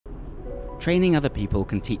Training other people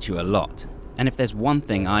can teach you a lot, and if there's one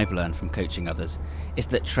thing I've learned from coaching others, it's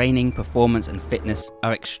that training, performance and fitness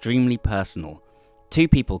are extremely personal. Two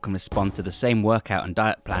people can respond to the same workout and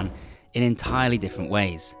diet plan in entirely different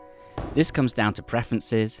ways. This comes down to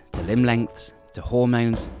preferences, to limb lengths, to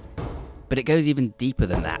hormones, but it goes even deeper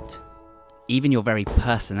than that. Even your very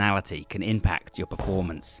personality can impact your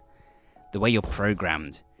performance. The way you're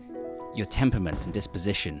programmed, your temperament and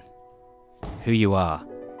disposition, who you are.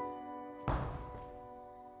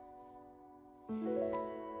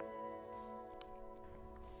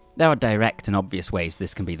 There are direct and obvious ways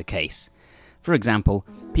this can be the case. For example,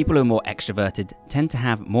 people who are more extroverted tend to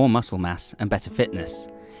have more muscle mass and better fitness.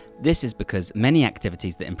 This is because many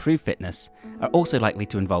activities that improve fitness are also likely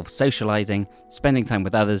to involve socializing, spending time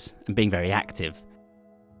with others, and being very active.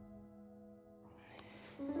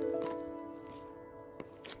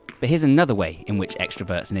 But here's another way in which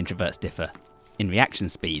extroverts and introverts differ: in reaction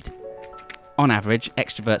speed. On average,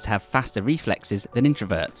 extroverts have faster reflexes than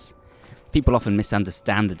introverts. People often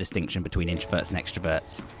misunderstand the distinction between introverts and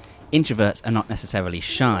extroverts. Introverts are not necessarily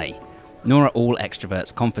shy, nor are all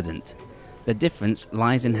extroverts confident. The difference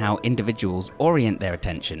lies in how individuals orient their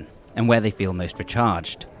attention and where they feel most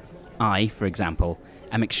recharged. I, for example,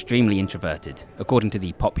 am extremely introverted, according to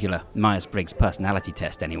the popular Myers-Briggs personality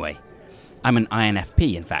test anyway. I'm an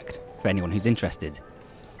INFP, in fact, for anyone who's interested.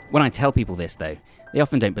 When I tell people this, though, they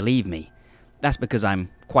often don't believe me. That's because I'm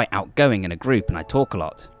quite outgoing in a group and I talk a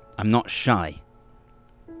lot. I'm not shy.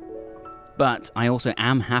 But I also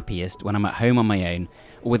am happiest when I'm at home on my own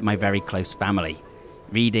or with my very close family.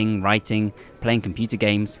 Reading, writing, playing computer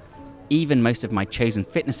games. Even most of my chosen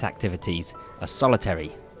fitness activities are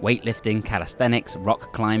solitary. Weightlifting, calisthenics,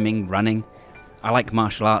 rock climbing, running. I like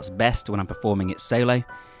martial arts best when I'm performing it solo,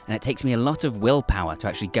 and it takes me a lot of willpower to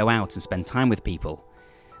actually go out and spend time with people.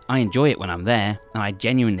 I enjoy it when I'm there, and I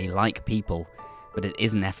genuinely like people, but it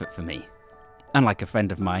is an effort for me. Unlike a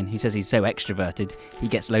friend of mine who says he's so extroverted he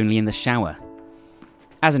gets lonely in the shower.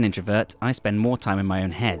 As an introvert, I spend more time in my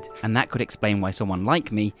own head, and that could explain why someone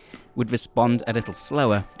like me would respond a little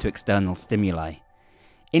slower to external stimuli.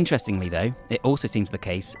 Interestingly though, it also seems the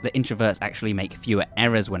case that introverts actually make fewer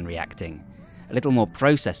errors when reacting. A little more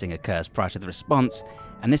processing occurs prior to the response,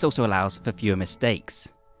 and this also allows for fewer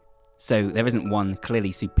mistakes. So there isn't one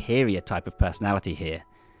clearly superior type of personality here.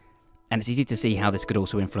 And it's easy to see how this could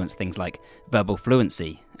also influence things like verbal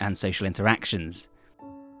fluency and social interactions.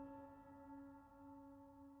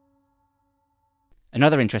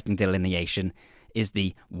 Another interesting delineation is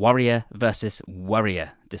the worrier versus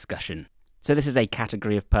worrier discussion. So this is a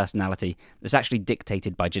category of personality that's actually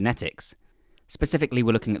dictated by genetics. Specifically,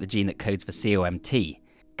 we're looking at the gene that codes for COMT,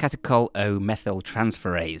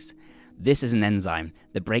 catechol-O-methyltransferase. This is an enzyme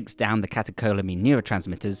that breaks down the catecholamine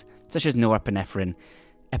neurotransmitters such as norepinephrine,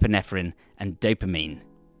 epinephrine, and dopamine.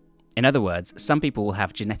 In other words, some people will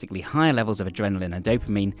have genetically higher levels of adrenaline and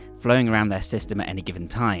dopamine flowing around their system at any given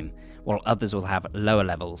time, while others will have lower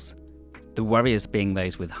levels. The worriers being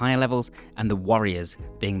those with higher levels, and the worriers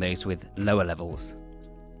being those with lower levels.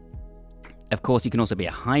 Of course, you can also be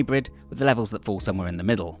a hybrid with the levels that fall somewhere in the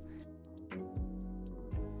middle.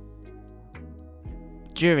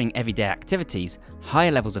 During everyday activities,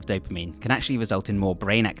 higher levels of dopamine can actually result in more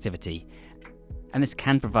brain activity, and this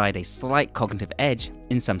can provide a slight cognitive edge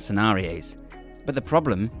in some scenarios. But the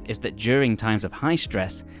problem is that during times of high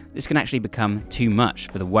stress, this can actually become too much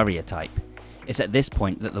for the worrier type. It's at this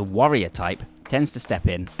point that the worrier type tends to step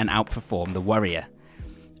in and outperform the worrier.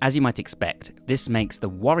 As you might expect, this makes the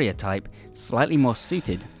worrier type slightly more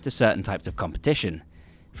suited to certain types of competition.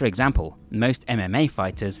 For example, most MMA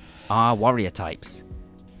fighters are worrier types.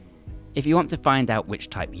 If you want to find out which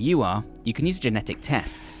type you are, you can use a genetic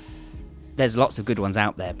test. There's lots of good ones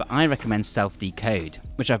out there, but I recommend Self-Decode,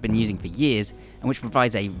 which I've been using for years and which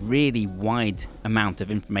provides a really wide amount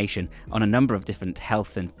of information on a number of different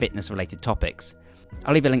health and fitness related topics.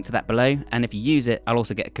 I'll leave a link to that below, and if you use it, I'll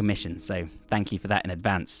also get a commission, so thank you for that in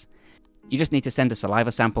advance. You just need to send a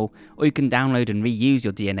saliva sample, or you can download and reuse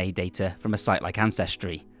your DNA data from a site like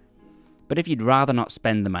Ancestry. But if you'd rather not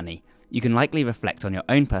spend the money, you can likely reflect on your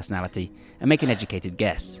own personality and make an educated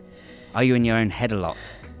guess. Are you in your own head a lot?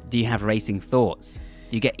 Do you have racing thoughts?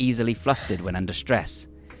 Do you get easily flustered when under stress?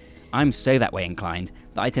 I'm so that way inclined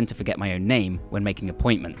that I tend to forget my own name when making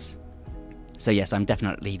appointments. So yes, I'm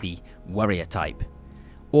definitely the worrier type.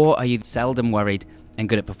 Or are you seldom worried and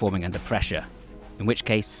good at performing under pressure? In which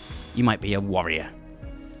case, you might be a worrier.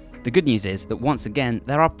 The good news is that once again,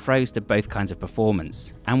 there are pros to both kinds of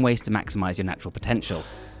performance and ways to maximize your natural potential.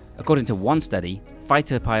 According to one study,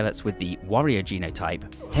 fighter pilots with the worrier genotype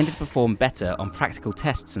tended to perform better on practical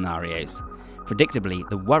test scenarios, Predictably,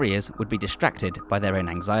 the worriers would be distracted by their own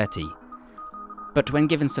anxiety. But when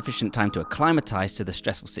given sufficient time to acclimatise to the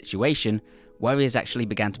stressful situation, worriers actually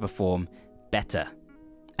began to perform better.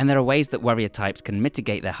 And there are ways that worrier types can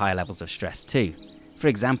mitigate their higher levels of stress too. For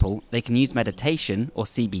example, they can use meditation or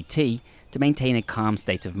CBT to maintain a calm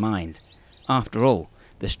state of mind. After all,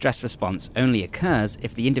 the stress response only occurs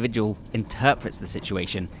if the individual interprets the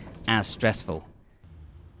situation as stressful.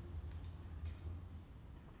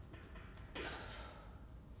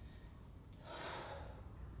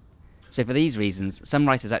 So for these reasons, some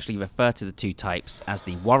writers actually refer to the two types as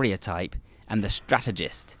the worrier type and the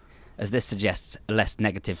strategist, as this suggests less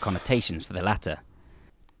negative connotations for the latter.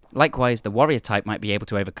 Likewise, the worrier type might be able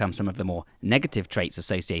to overcome some of the more negative traits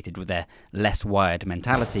associated with their less wired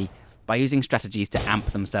mentality by using strategies to amp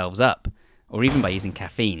themselves up, or even by using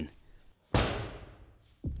caffeine.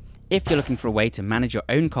 If you're looking for a way to manage your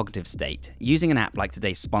own cognitive state, using an app like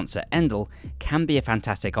today's sponsor, Endel, can be a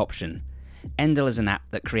fantastic option. Endel is an app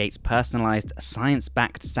that creates personalised,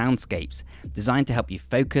 science-backed soundscapes designed to help you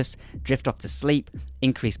focus, drift off to sleep,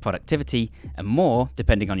 increase productivity, and more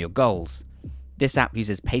depending on your goals. This app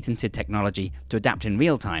uses patented technology to adapt in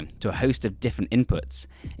real time to a host of different inputs,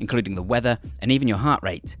 including the weather and even your heart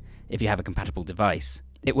rate, if you have a compatible device.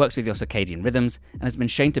 It works with your circadian rhythms and has been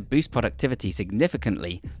shown to boost productivity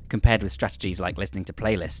significantly compared with strategies like listening to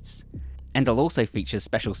playlists. Endel also features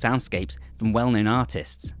special soundscapes from well-known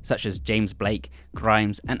artists such as James Blake,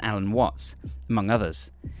 Grimes, and Alan Watts, among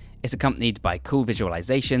others. It's accompanied by cool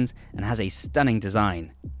visualizations and has a stunning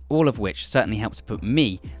design, all of which certainly helps put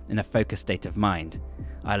me in a focused state of mind.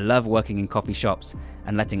 I love working in coffee shops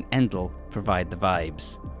and letting Endel provide the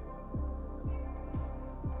vibes.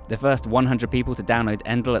 The first 100 people to download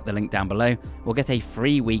Endel at the link down below will get a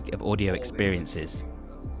free week of audio experiences.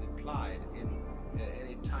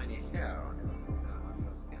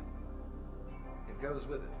 Goes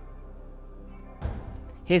with it.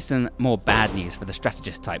 Here's some more bad news for the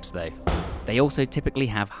strategist types though. They also typically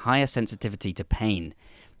have higher sensitivity to pain.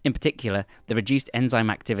 In particular, the reduced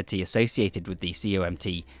enzyme activity associated with the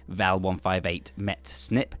COMT Val158 MET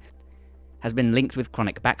SNP has been linked with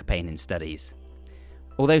chronic back pain in studies.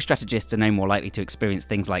 Although strategists are no more likely to experience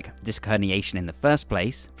things like disc herniation in the first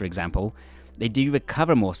place, for example, they do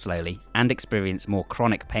recover more slowly and experience more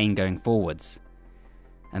chronic pain going forwards.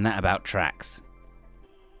 And that about tracks.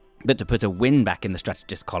 But to put a win back in the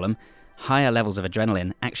strategist column, higher levels of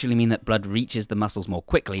adrenaline actually mean that blood reaches the muscles more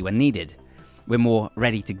quickly when needed. We're more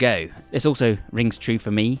ready to go. This also rings true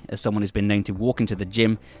for me as someone who's been known to walk into the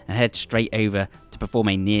gym and head straight over to perform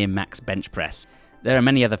a near max bench press. There are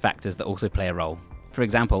many other factors that also play a role. For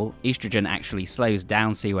example, estrogen actually slows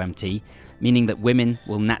down COMT, meaning that women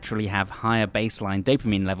will naturally have higher baseline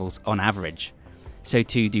dopamine levels on average. So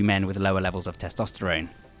too do men with lower levels of testosterone.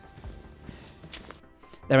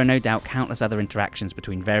 There are no doubt countless other interactions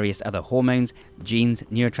between various other hormones, genes,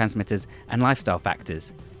 neurotransmitters, and lifestyle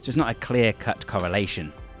factors, so it's not a clear-cut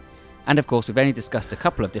correlation. And of course, we've only discussed a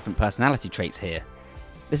couple of different personality traits here.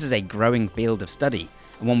 This is a growing field of study,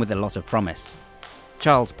 and one with a lot of promise.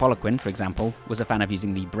 Charles Poliquin, for example, was a fan of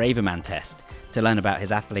using the Braverman test to learn about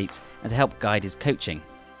his athletes and to help guide his coaching.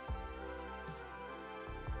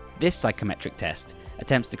 This psychometric test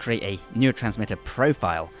attempts to create a neurotransmitter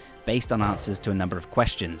profile based on answers to a number of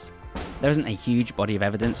questions. There isn't a huge body of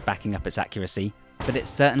evidence backing up its accuracy, but it's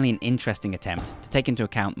certainly an interesting attempt to take into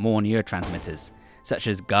account more neurotransmitters, such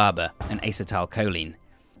as GABA and acetylcholine.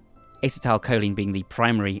 Acetylcholine being the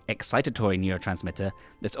primary excitatory neurotransmitter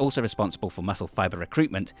that's also responsible for muscle fiber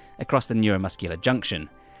recruitment across the neuromuscular junction.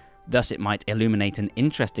 Thus, it might illuminate an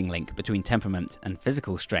interesting link between temperament and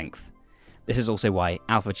physical strength. This is also why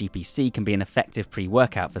alpha-GPC can be an effective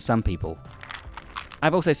pre-workout for some people.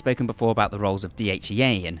 I've also spoken before about the roles of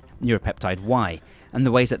DHEA and neuropeptide Y, and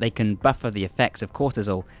the ways that they can buffer the effects of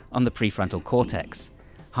cortisol on the prefrontal cortex.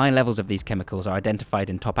 High levels of these chemicals are identified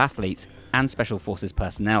in top athletes and special forces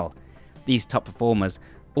personnel. These top performers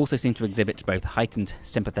also seem to exhibit both heightened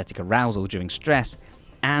sympathetic arousal during stress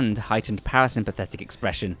and heightened parasympathetic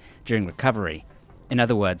expression during recovery. In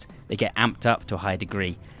other words, they get amped up to a high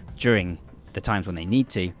degree during the times when they need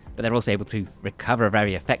to, but they're also able to recover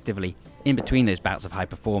very effectively in between those bouts of high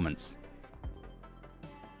performance.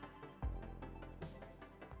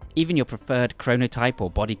 Even your preferred chronotype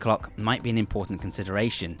or body clock might be an important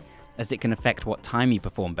consideration, as it can affect what time you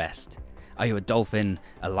perform best. Are you a dolphin,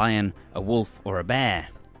 a lion, a wolf, or a bear?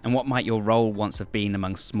 And what might your role once have been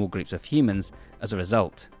amongst small groups of humans as a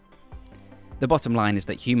result? The bottom line is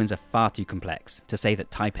that humans are far too complex to say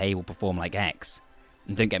that type A will perform like X.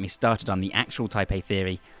 And don't get me started on the actual type A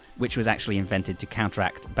theory, which was actually invented to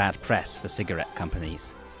counteract bad press for cigarette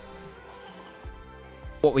companies.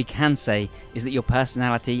 What we can say is that your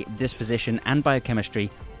personality, disposition and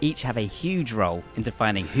biochemistry each have a huge role in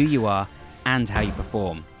defining who you are and how you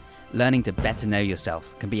perform. Learning to better know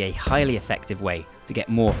yourself can be a highly effective way to get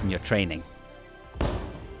more from your training.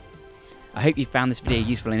 I hope you found this video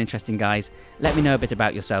useful and interesting, guys. Let me know a bit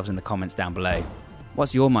about yourselves in the comments down below.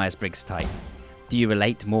 What's your Myers-Briggs type? Do you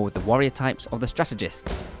relate more with the worrier types or the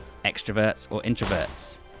strategists, extroverts or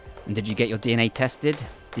introverts? And did you get your DNA tested?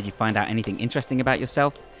 Did you find out anything interesting about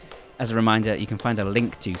yourself? As a reminder, you can find a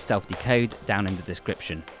link to Self-Decode down in the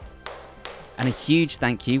description. And a huge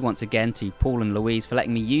thank you once again to Paul and Louise for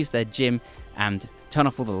letting me use their gym and turn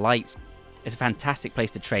off all the lights. It's a fantastic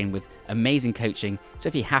place to train with amazing coaching, so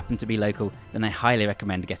if you happen to be local, then I highly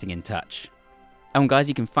recommend getting in touch. And guys,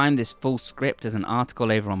 you can find this full script as an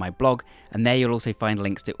article over on my blog, and there you'll also find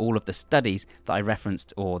links to all of the studies that I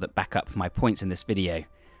referenced or that back up my points in this video.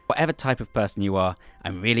 Whatever type of person you are,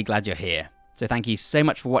 I'm really glad you're here. So thank you so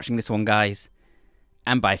much for watching this one, guys,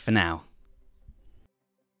 and bye for now.